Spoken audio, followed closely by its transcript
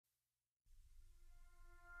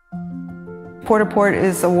Port-au-Port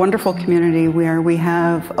is a wonderful community where we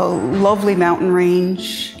have a lovely mountain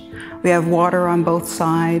range. We have water on both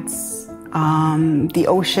sides. The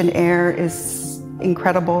ocean air is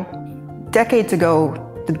incredible. Decades ago,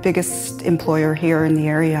 the biggest employer here in the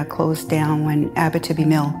area closed down when Abitibi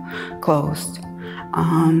Mill closed.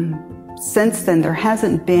 Since then, there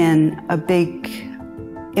hasn't been a big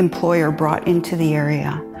employer brought into the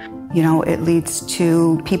area. You know, it leads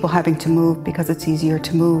to people having to move because it's easier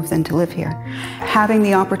to move than to live here. Having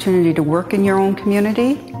the opportunity to work in your own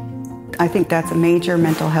community, I think that's a major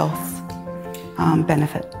mental health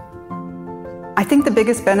benefit. I think the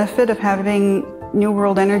biggest benefit of having New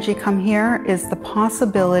World Energy come here is the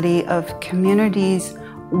possibility of communities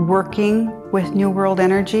working with New World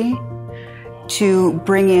Energy to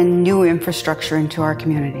bring in new infrastructure into our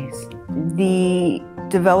communities. The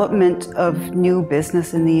development of new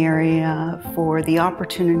business in the area, for the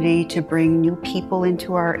opportunity to bring new people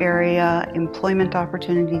into our area, employment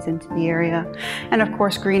opportunities into the area, and of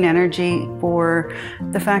course green energy for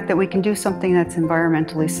the fact that we can do something that's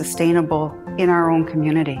environmentally sustainable in our own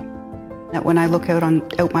community. That when I look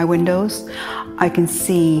out my windows, I can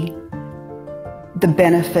see the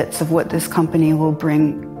benefits of what this company will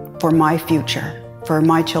bring for my future, for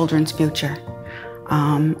my children's future.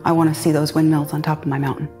 I want to see those windmills on top of my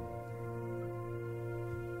mountain.